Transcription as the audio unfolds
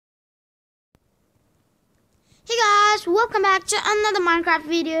guys, welcome back to another Minecraft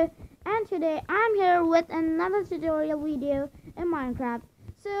video, and today I'm here with another tutorial video in Minecraft.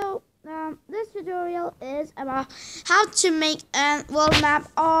 So this tutorial is about how to make a world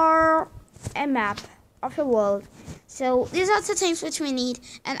map or a map of a world. So these are the things which we need: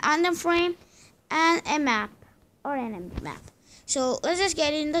 an item frame and a map or an map. So let's just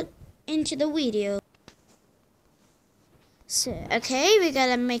get into the video. So okay, we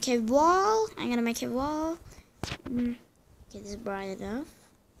gotta make a wall. I'm gonna make a wall. Okay, this is bright enough.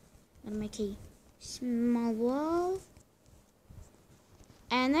 I'm gonna make a small wall.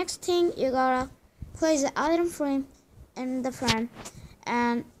 And next thing, you gotta place the item frame in the front,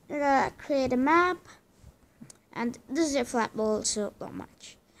 and you gotta create a map. And this is a flat wall, so not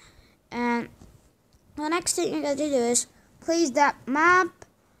much. And the next thing you gotta do is place that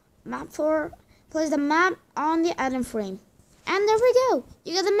place the map on the item frame. And there we go,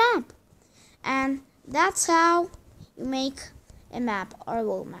 you got the map. And that's how you make a map or a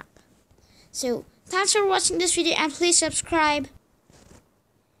world map. So thanks for watching this video, and please subscribe.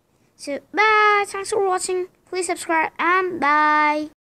 So bye, thanks for watching, please subscribe, and bye.